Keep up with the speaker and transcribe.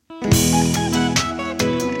Well,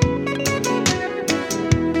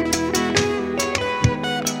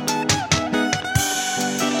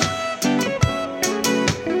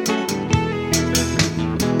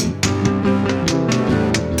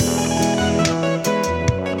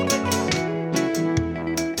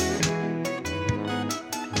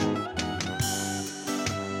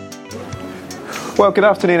 good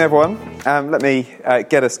afternoon, everyone. Let me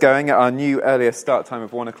get us going at our new earlier start time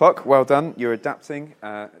of 1 o'clock. Well done. You're adapting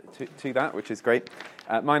to that, which is great.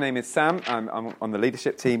 My name is Sam. I'm on the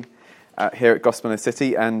leadership team here at Gospel in the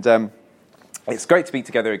City, and it's great to be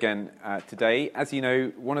together again today. As you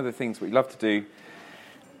know, one of the things we love to do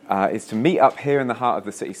is to meet up here in the heart of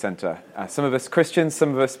the city centre. Some of us Christians, some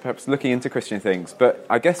of us perhaps looking into Christian things, but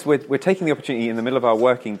I guess we're taking the opportunity in the middle of our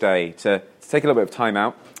working day to take a little bit of time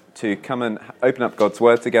out to come and open up God's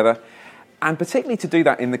Word together, and particularly to do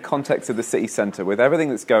that in the context of the city centre, with everything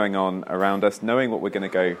that's going on around us, knowing what we're going to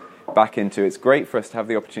go back into. It's great for us to have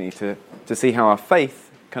the opportunity to see how our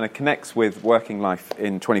faith kind of connects with working life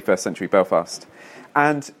in 21st century Belfast.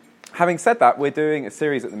 And having said that, we're doing a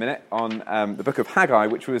series at the minute on the book of Haggai,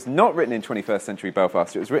 which was not written in 21st century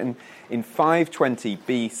Belfast. It was written in 520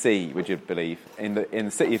 BC, would you believe, in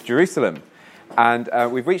the city of Jerusalem. And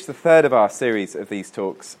we've reached the third of our series of these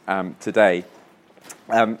talks today.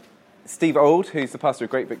 Steve Auld, who's the pastor of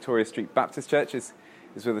Great Victoria Street Baptist Church, is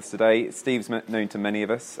with us today. Steve's known to many of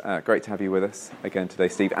us. Great to have you with us again today,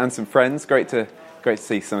 Steve. And some friends. Great to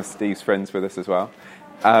see some of Steve's friends with us as well.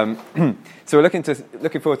 So we're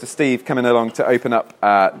looking forward to Steve coming along to open up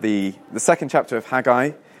the second chapter of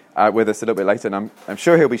Haggai with us a little bit later. And I'm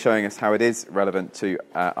sure he'll be showing us how it is relevant to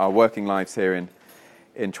our working lives here in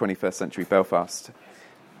 21st century Belfast.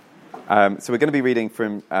 So we're going to be reading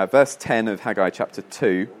from verse 10 of Haggai chapter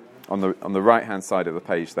 2 on the right-hand side of the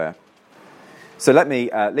page there. So let me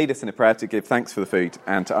lead us in a prayer to give thanks for the food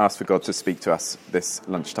and to ask for God to speak to us this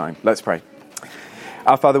lunchtime. Let's pray.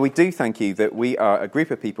 Our Father, we do thank you that we are a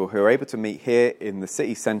group of people who are able to meet here in the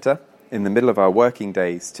city centre in the middle of our working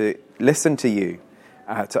days to listen to you,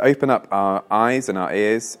 to open up our eyes and our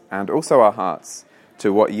ears and also our hearts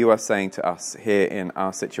to what you are saying to us here in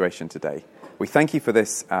our situation today. We thank you for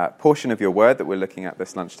this portion of your word that we're looking at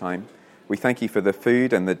this lunchtime. We thank you for the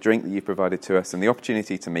food and the drink that you've provided to us and the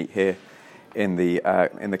opportunity to meet here in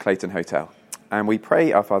the Clayton Hotel. And we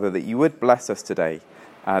pray, our Father, that you would bless us today,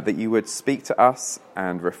 that you would speak to us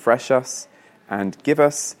and refresh us and give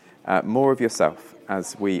us more of yourself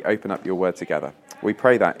as we open up your word together. We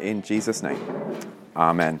pray that in Jesus' name.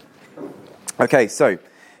 Amen. Okay, so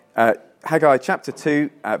Haggai chapter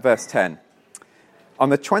 2, verse 10. On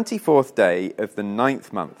the 24th day of the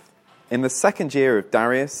 9th month, in the second year of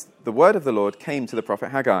Darius, the word of the Lord came to the prophet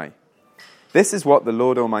Haggai. This is what the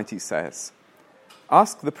Lord Almighty says.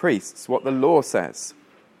 Ask the priests what the law says.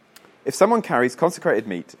 If someone carries consecrated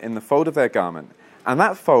meat in the fold of their garment, and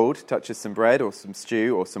that fold touches some bread or some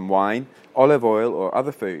stew or some wine, olive oil or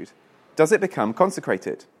other food, does it become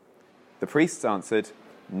consecrated? The priests answered,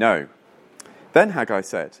 no. Then Haggai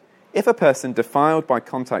said, if a person defiled by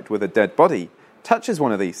contact with a dead body touches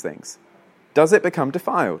one of these things, does it become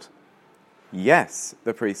defiled? Yes,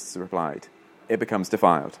 the priests replied, it becomes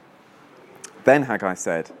defiled. Then Haggai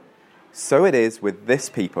said, so it is with this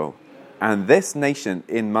people and this nation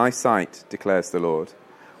in my sight, declares the Lord.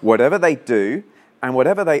 Whatever they do and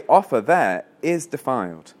whatever they offer there is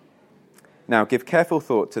defiled. Now give careful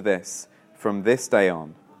thought to this from this day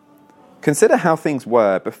on. Consider how things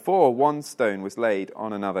were before one stone was laid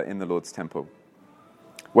on another in the Lord's temple.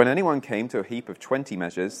 When anyone came to a heap of 20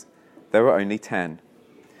 measures, there were only 10.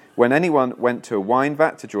 When anyone went to a wine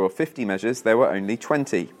vat to draw 50 measures, there were only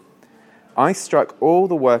 20. I struck all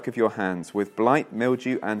the work of your hands with blight,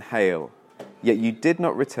 mildew, and hail, yet you did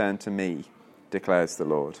not return to me, declares the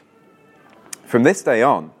Lord. From this day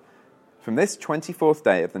on, from this 24th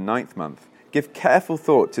day of the 9th month, give careful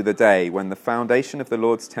thought to the day when the foundation of the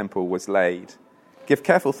Lord's temple was laid. Give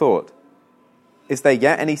careful thought. Is there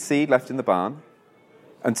yet any seed left in the barn?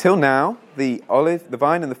 Until now, the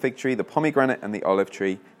vine and the fig tree, the pomegranate and the olive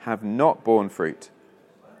tree have not borne fruit.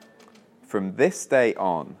 From this day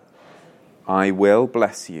on, I will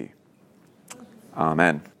bless you.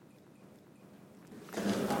 Amen.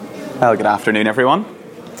 Well, good afternoon, everyone.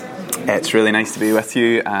 It's really nice to be with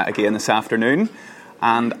you again this afternoon.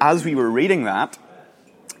 And as we were reading that,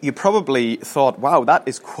 you probably thought, wow, that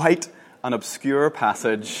is quite an obscure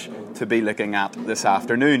passage to be looking at this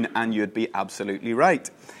afternoon, and you'd be absolutely right.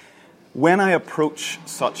 When I approach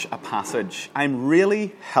such a passage, I'm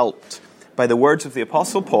really helped by the words of the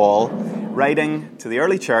Apostle Paul writing to the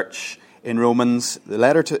early church in Romans,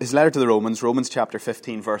 his letter to the Romans, Romans chapter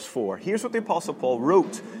 15, verse 4. Here's what the Apostle Paul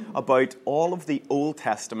wrote about all of the Old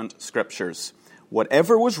Testament scriptures.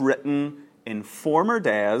 Whatever was written in former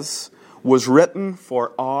days was written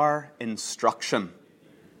for our instruction,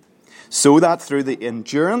 so that through the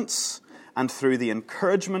endurance and through the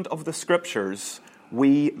encouragement of the scriptures,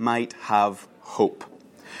 we might have hope.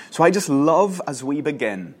 So I just love, as we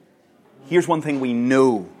begin, here's one thing we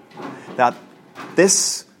know, that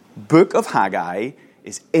this book of Haggai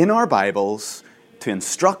is in our Bibles to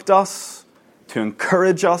instruct us, to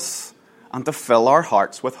encourage us, and to fill our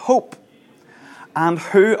hearts with hope. And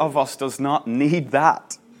who of us does not need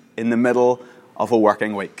that in the middle of a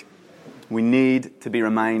working week? We need to be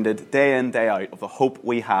reminded day in, day out of the hope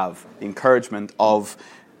we have, the encouragement of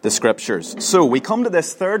the Scriptures. So we come to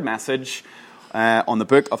this third message on the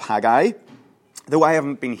book of Haggai. Though I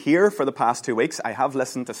haven't been here for the past 2 weeks, I have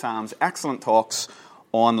listened to Sam's excellent talks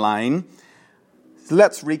online. So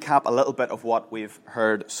let's recap a little bit of what we've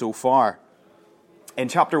heard so far. In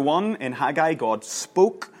chapter 1 in Haggai, God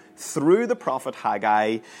spoke through the prophet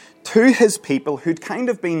Haggai to his people who'd kind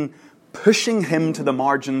of been pushing him to the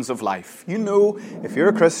margins of life. You know, if you're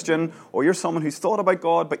a Christian or you're someone who's thought about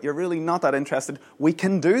God but you're really not that interested, we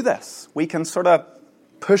can do this. We can sort of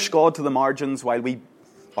push God to the margins while we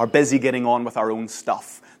are busy getting on with our own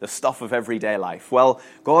stuff, the stuff of everyday life. Well,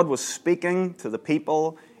 God was speaking to the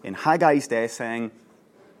people in Haggai's day saying,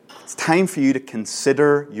 it's time for you to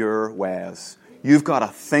consider your ways. You've got to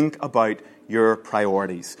think about your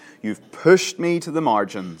priorities. You've pushed me to the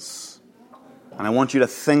margins, and I want you to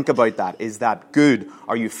think about that. Is that good?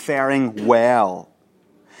 Are you faring well?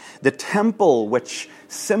 The temple, which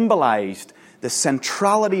symbolized the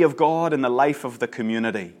centrality of God in the life of the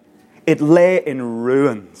community, it lay in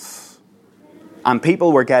ruins. And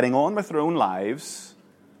people were getting on with their own lives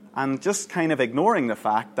and just kind of ignoring the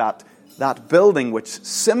fact that that building, which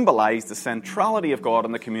symbolized the centrality of God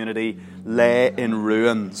in the community, lay in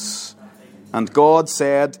ruins. And God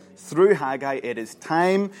said through Haggai, it is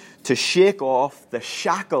time to shake off the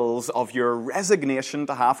shackles of your resignation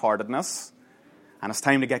to half-heartedness, and it's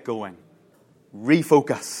time to get going.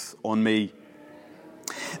 Refocus on me.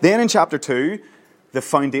 Then in chapter 2, the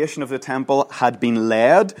foundation of the temple had been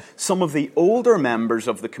laid. Some of the older members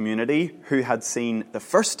of the community who had seen the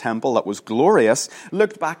first temple that was glorious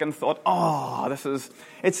looked back and thought,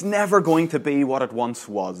 it's never going to be what it once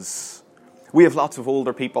was. We have lots of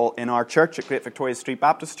older people in our church at Great Victoria Street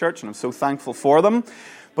Baptist Church, and I'm so thankful for them.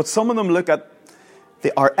 But some of them look at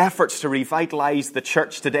our efforts to revitalize the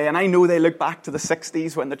church today, and I know they look back to the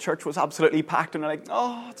 60s when the church was absolutely packed, and they're like,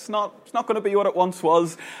 it's not going to be what it once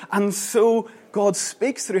was. And so God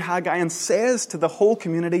speaks through Haggai and says to the whole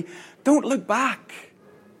community, don't look back,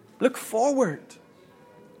 look forward.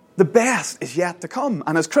 The best is yet to come.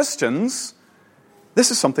 And as Christians, this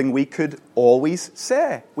is something we could always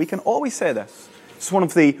say. We can always say this. It's one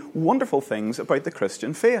of the wonderful things about the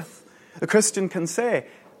Christian faith. A Christian can say,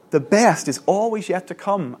 the best is always yet to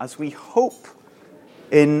come as we hope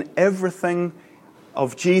in everything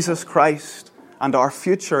of Jesus Christ and our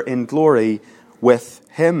future in glory with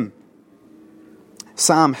Him.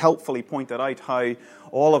 Sam helpfully pointed out how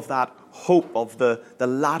all of that hope of the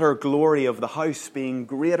latter glory of the house being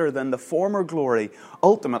greater than the former glory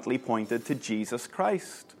ultimately pointed to Jesus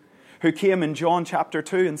Christ, who came in John chapter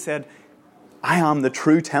 2 and said, I am the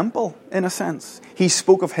true temple, in a sense. He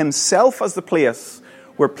spoke of Himself as the place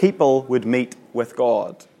where people would meet with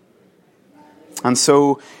God. And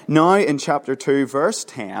so now in chapter 2, verse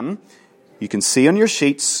 10, you can see on your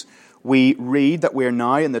sheets, we read that we're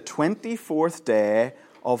now in the 24th day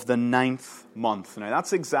of the 9th month. Now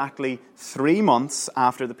that's exactly 3 months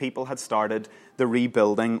after the people had started the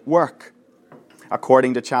rebuilding work.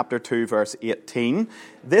 According to chapter 2, verse 18,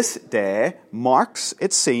 this day marks,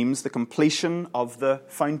 it seems, the completion of the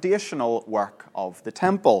foundational work of the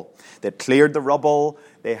temple. They'd cleared the rubble,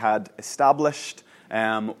 they had established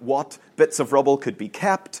what bits of rubble could be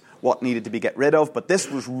kept, what needed to be get rid of, but this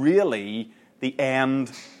was really the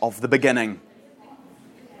end of the beginning.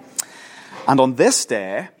 And on this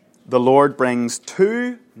day, the Lord brings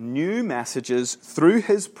 2 new messages through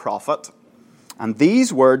His prophet, and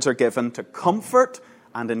these words are given to comfort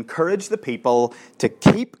and encourage the people to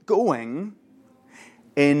keep going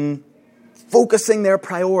in focusing their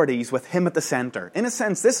priorities with Him at the center. In a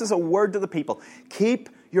sense, this is a word to the people. Keep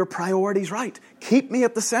your priorities right. Keep me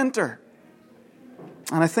at the center.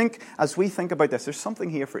 And I think as we think about this, there's something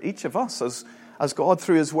here for each of us as God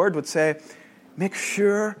through His word would say, make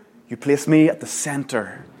sure you place me at the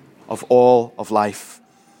center of all of life.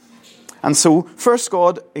 And so, first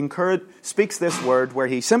God speaks this word where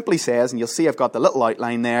He simply says, and you'll see I've got the little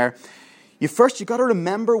outline there, you've got to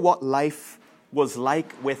remember what life was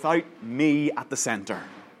like without me at the center.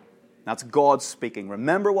 That's God speaking.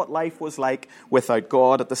 Remember what life was like without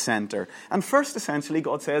God at the center. And first, essentially,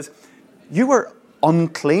 God says, you were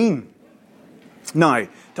unclean. Now,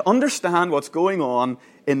 to understand what's going on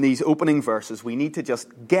in these opening verses, we need to just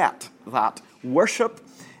get that worship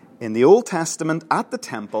in the Old Testament at the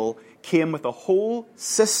temple came with a whole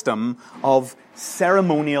system of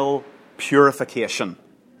ceremonial purification.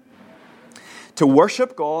 To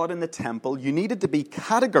worship God in the temple, you needed to be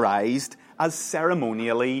categorized as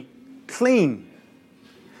ceremonially clean.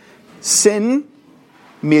 Sin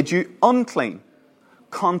made you unclean.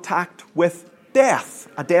 Contact with death,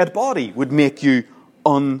 a dead body, would make you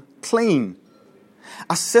unclean.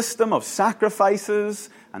 A system of sacrifices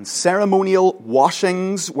and ceremonial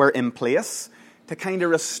washings were in place to kind of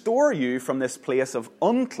restore you from this place of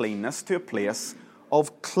uncleanness to a place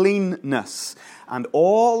of cleanness. And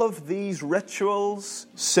all of these rituals,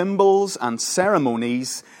 symbols, and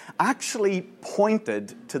ceremonies actually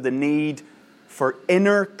pointed to the need for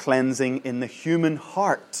inner cleansing in the human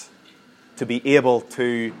heart to be able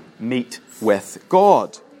to meet with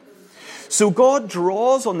God. So God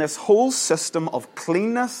draws on this whole system of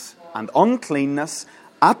cleanness and uncleanness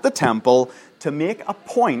at the temple to make a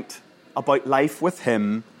point about life with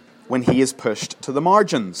Him when He is pushed to the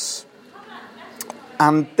margins.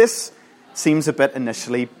 And this seems a bit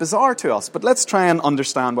initially bizarre to us, but let's try and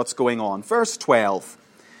understand what's going on. Verse 12.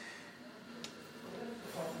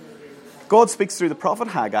 God speaks through the prophet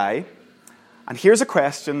Haggai, and here's a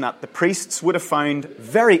question that the priests would have found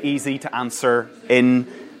very easy to answer in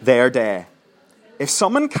their day. If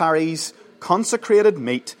someone carries consecrated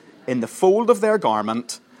meat in the fold of their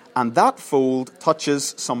garment, and that fold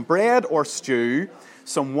touches some bread or stew,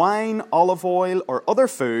 some wine, olive oil, or other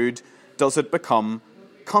food, does it become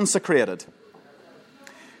consecrated?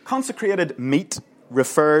 Consecrated meat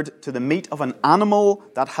referred to the meat of an animal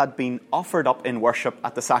that had been offered up in worship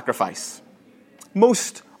at the sacrifice.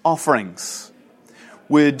 Most offerings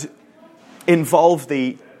would involve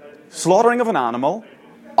the slaughtering of an animal,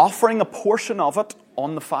 offering a portion of it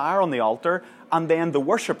on the fire on the altar, and then the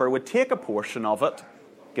worshipper would take a portion of it,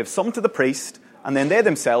 give some to the priest, and then they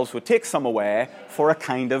themselves would take some away for a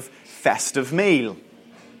kind of festive meal.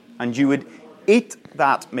 And you would eat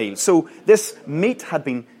that meal. So this meat had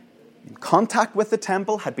been in contact with the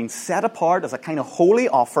temple, had been set apart as a kind of holy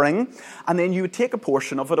offering, and then you would take a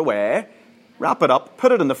portion of it away, wrap it up,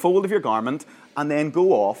 put it in the fold of your garment, and then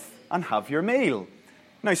go off and have your meal.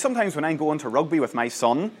 Now, sometimes when I'm going to rugby with my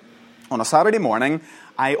son on a Saturday morning,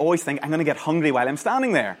 I always think I'm going to get hungry while I'm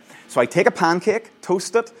standing there. So I take a pancake,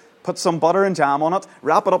 toast it, put some butter and jam on it,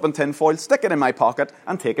 wrap it up in tin foil, stick it in my pocket,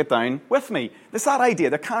 and take it down with me. There's that idea.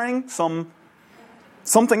 They're carrying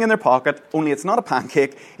something in their pocket, only it's not a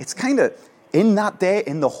pancake. It's kind of, in that day,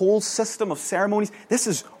 in the whole system of ceremonies, this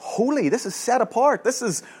is holy, this is set apart, this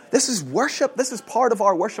is worship, this is part of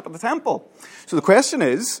our worship at the temple. So the question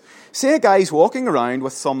is, say a guy's walking around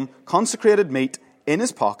with some consecrated meat in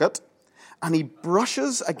his pocket, and he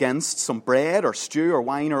brushes against some bread or stew or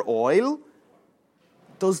wine or oil.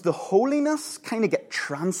 Does the holiness kind of get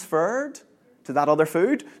transferred to that other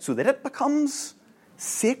food so that it becomes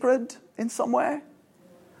sacred in some way?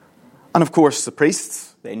 And of course, the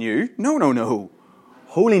priests, they knew, no.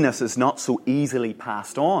 Holiness is not so easily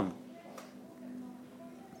passed on.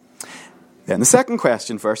 Then the second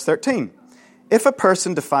question, verse 13. If a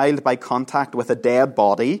person defiled by contact with a dead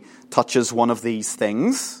body touches one of these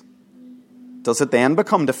things, does it then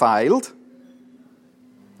become defiled?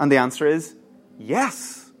 And the answer is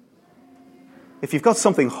yes. If you've got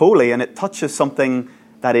something holy and it touches something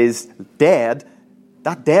that is dead,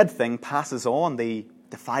 that dead thing passes on the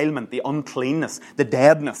defilement, the uncleanness, the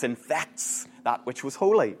deadness infects that which was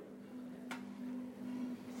holy.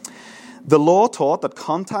 The law taught that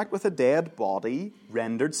contact with a dead body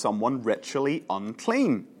rendered someone ritually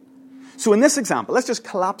unclean. So in this example, let's just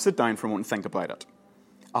collapse it down for a moment and think about it.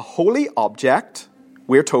 A holy object,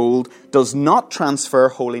 we're told, does not transfer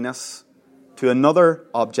holiness to another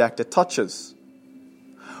object it touches.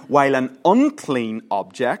 While an unclean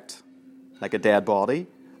object, like a dead body,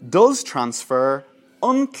 does transfer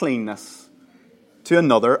uncleanness to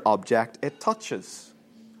another object it touches.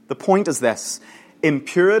 The point is this: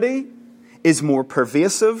 impurity is more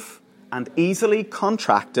pervasive and easily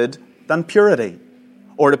contracted than purity.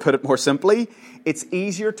 Or to put it more simply, it's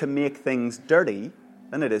easier to make things dirty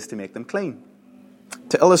than it is to make them clean.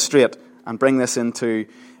 To illustrate and bring this into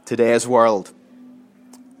today's world,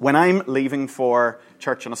 when I'm leaving for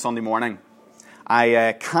church on a Sunday morning,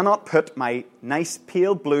 I cannot put my nice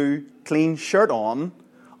pale blue clean shirt on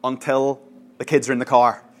until the kids are in the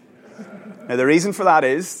car. Now, the reason for that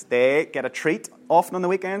is they get a treat often on the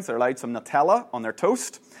weekends. They're allowed some Nutella on their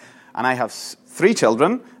toast. And I have 3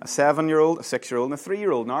 children, a 7-year-old, a 6-year-old, and a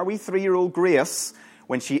 3-year-old. Now, our wee 3-year-old Grace,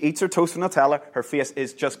 when she eats her toast with Nutella, her face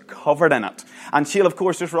is just covered in it. And she'll, of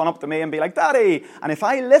course, just run up to me and be like, Daddy! And if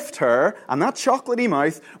I lift her, and that chocolatey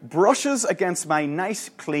mouth brushes against my nice,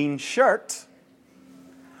 clean shirt,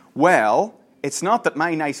 well, it's not that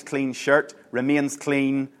my nice, clean shirt remains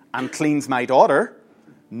clean and cleans my daughter.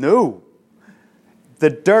 No. The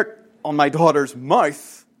dirt on my daughter's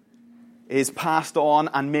mouth is passed on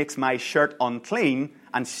and makes my shirt unclean,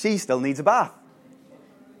 and she still needs a bath.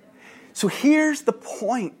 So here's the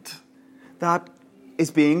point that is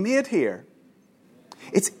being made here.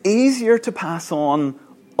 It's easier to pass on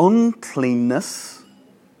uncleanness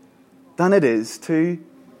than it is to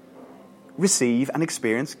receive and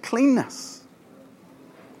experience cleanness.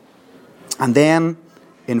 And then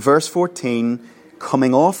in verse 14,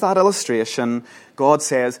 coming off that illustration, God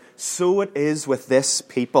says, so it is with this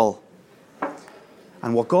people.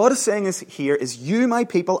 And what God is saying here is, you, my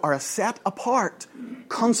people, are a set apart,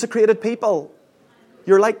 consecrated people.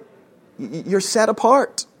 You're set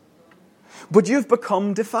apart. But you've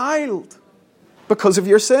become defiled because of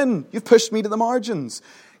your sin. You've pushed me to the margins.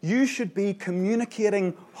 You should be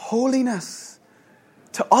communicating holiness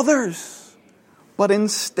to others. But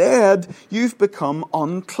instead, you've become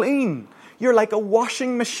unclean. You're like a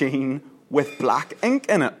washing machine with black ink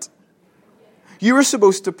in it. You were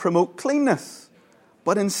supposed to promote cleanness,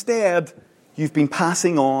 but instead, you've been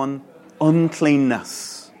passing on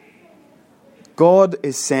uncleanness. God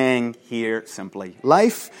is saying here simply,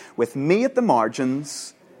 life with me at the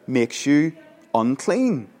margins makes you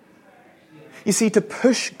unclean. You see, to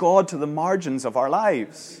push God to the margins of our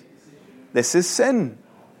lives, this is sin.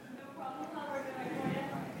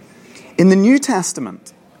 In the New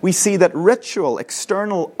Testament, we see that ritual,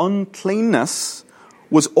 external uncleanness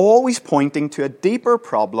was always pointing to a deeper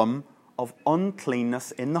problem of uncleanness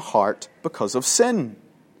in the heart because of sin.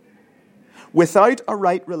 Without a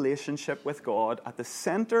right relationship with God at the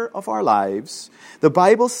center of our lives, the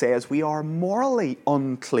Bible says we are morally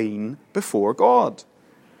unclean before God.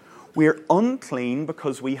 We're unclean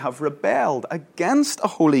because we have rebelled against a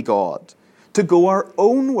holy God to go our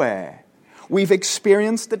own way. We've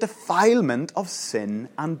experienced the defilement of sin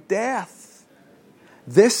and death.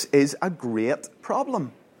 This is a great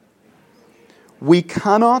problem. We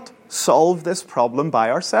cannot solve this problem by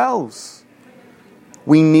ourselves.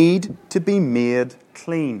 We need to be made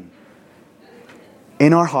clean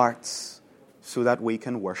in our hearts so that we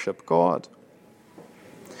can worship God.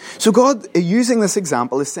 So God, using this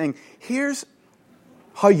example, is saying, here's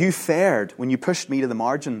how you fared when you pushed me to the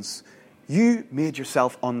margins. You made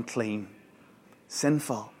yourself unclean,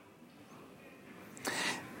 sinful.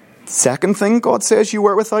 Second thing God says you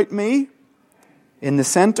were without me, in the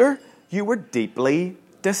center, you were deeply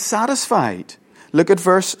dissatisfied. Look at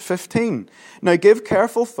verse 15. Now give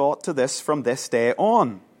careful thought to this from this day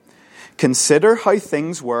on. Consider how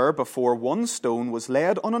things were before one stone was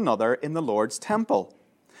laid on another in the Lord's temple.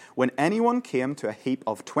 When anyone came to a heap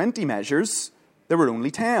of 20 measures, there were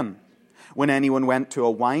only 10. When anyone went to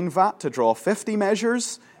a wine vat to draw 50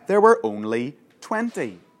 measures, there were only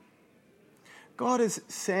 20. God is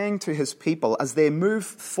saying to his people, as they move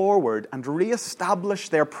forward and reestablish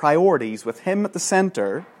their priorities with him at the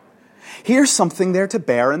center, here's something there to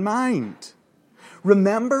bear in mind.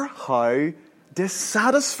 Remember how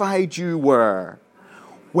dissatisfied you were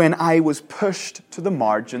when I was pushed to the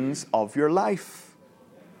margins of your life.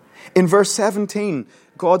 In verse 17,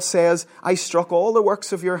 God says, I struck all the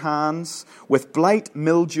works of your hands with blight,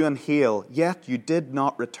 mildew, and hail, yet you did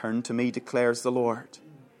not return to me, declares the Lord.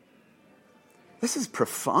 This is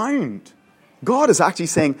profound. God is actually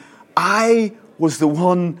saying, I was the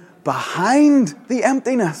one behind the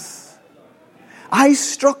emptiness. I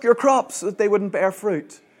struck your crops so that they wouldn't bear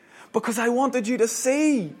fruit because I wanted you to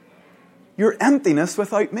see your emptiness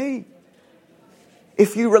without me.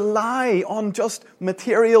 If you rely on just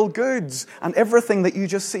material goods and everything that you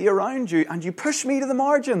just see around you and you push me to the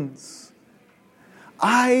margins,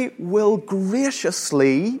 I will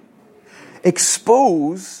graciously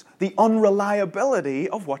expose the unreliability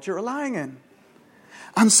of what you're relying in.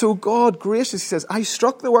 And so God graciously says, I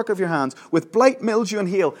struck the work of your hands with blight, mildew, and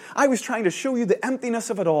hail. I was trying to show you the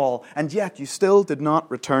emptiness of it all, and yet you still did not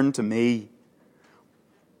return to me.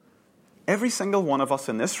 Every single one of us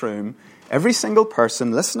in this room, every single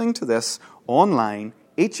person listening to this online,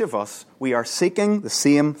 each of us, we are seeking the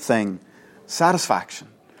same thing. Satisfaction,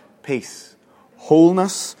 peace,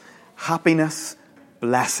 wholeness, happiness,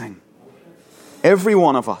 blessing. Every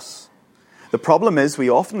one of us. The problem is we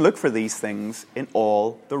often look for these things in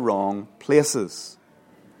all the wrong places.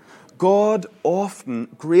 God often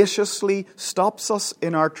graciously stops us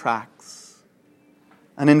in our tracks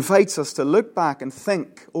and invites us to look back and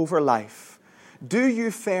think over life. Do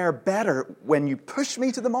you fare better when you push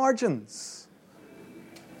me to the margins?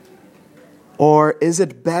 Or is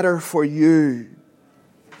it better for you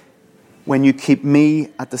when you keep me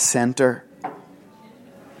at the center?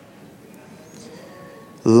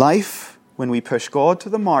 Life, when we push God to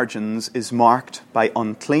the margins, is marked by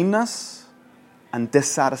uncleanness and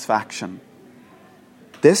dissatisfaction.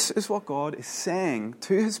 This is what God is saying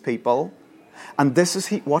to his people, and this is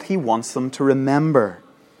what he wants them to remember.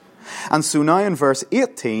 And so now in verse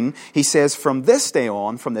 18, he says, from this day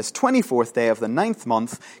on, from this 24th day of the 9th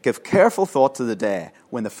month, give careful thought to the day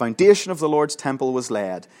when the foundation of the Lord's temple was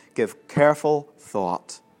laid. Give careful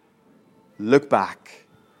thought. Look back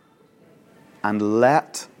and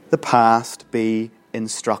let the past be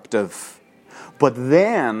instructive. But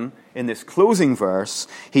then, in this closing verse,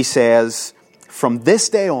 he says, from this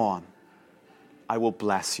day on, I will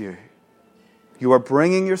bless you. You are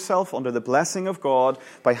bringing yourself under the blessing of God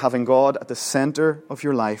by having God at the center of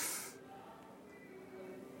your life.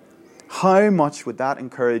 How much would that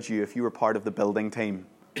encourage you if you were part of the building team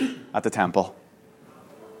at the temple?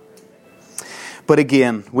 But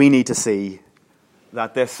again, we need to see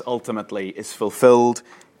that this ultimately is fulfilled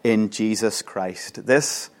in Jesus Christ.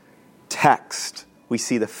 This text, we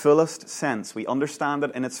see the fullest sense. We understand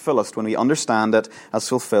it in its fullest when we understand it as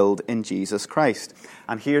fulfilled in Jesus Christ.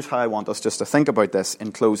 And here's how I want us just to think about this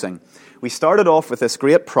in closing. We started off with this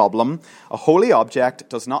great problem. A holy object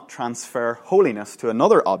does not transfer holiness to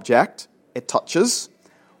another object. It touches,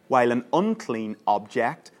 while an unclean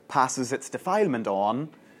object passes its defilement on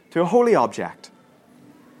to a holy object.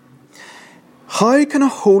 How can a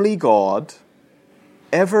holy God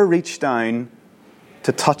ever reach down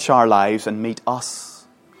to touch our lives and meet us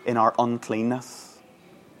in our uncleanness?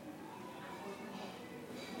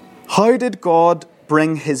 How did God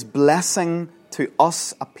bring his blessing to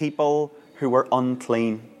us, a people who were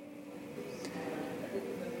unclean?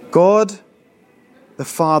 God, the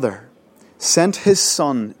Father, sent his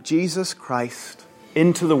Son, Jesus Christ,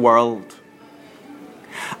 into the world.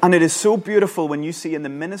 And it is so beautiful when you see in the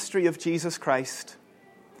ministry of Jesus Christ,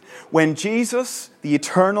 when Jesus, the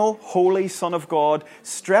eternal, holy Son of God,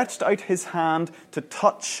 stretched out his hand to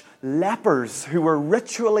touch lepers who were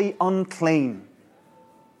ritually unclean,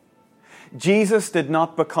 Jesus did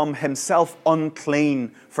not become himself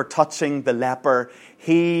unclean for touching the leper.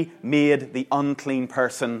 He made the unclean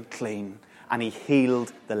person clean, and he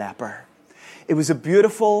healed the leper. It was a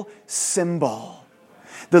beautiful symbol.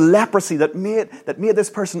 The leprosy that made this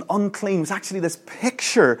person unclean was actually this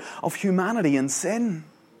picture of humanity in sin.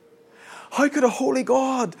 How could a holy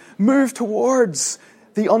God move towards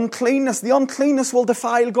the uncleanness? The uncleanness will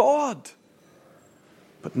defile God.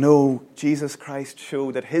 But no, Jesus Christ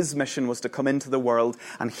showed that his mission was to come into the world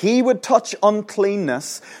and he would touch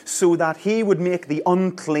uncleanness so that he would make the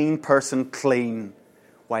unclean person clean,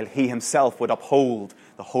 while he himself would uphold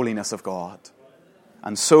the holiness of God.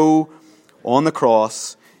 And so, on the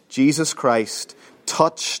cross, Jesus Christ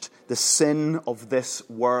touched the sin of this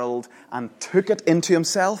world and took it into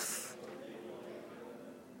himself.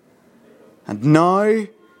 And now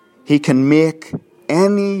he can make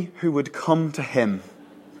any who would come to him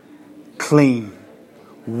clean,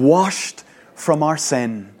 washed from our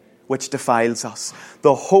sin, which defiles us.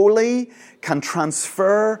 The holy can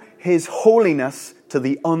transfer his holiness to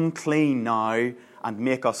the unclean now and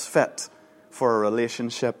make us fit for a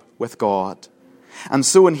relationship with God. And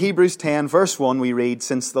so in Hebrews 10 verse 1 we read,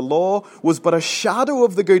 since the law was but a shadow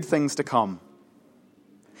of the good things to come,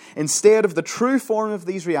 instead of the true form of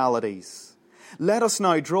these realities, let us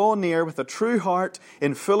now draw near with a true heart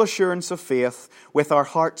in full assurance of faith, with our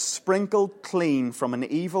hearts sprinkled clean from an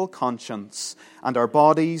evil conscience and our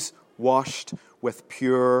bodies washed with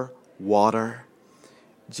pure water.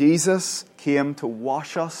 Jesus came to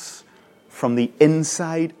wash us from the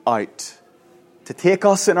inside out, to take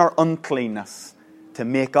us in our uncleanness, to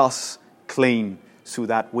make us clean so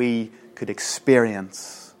that we could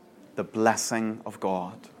experience the blessing of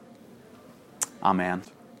God. Amen.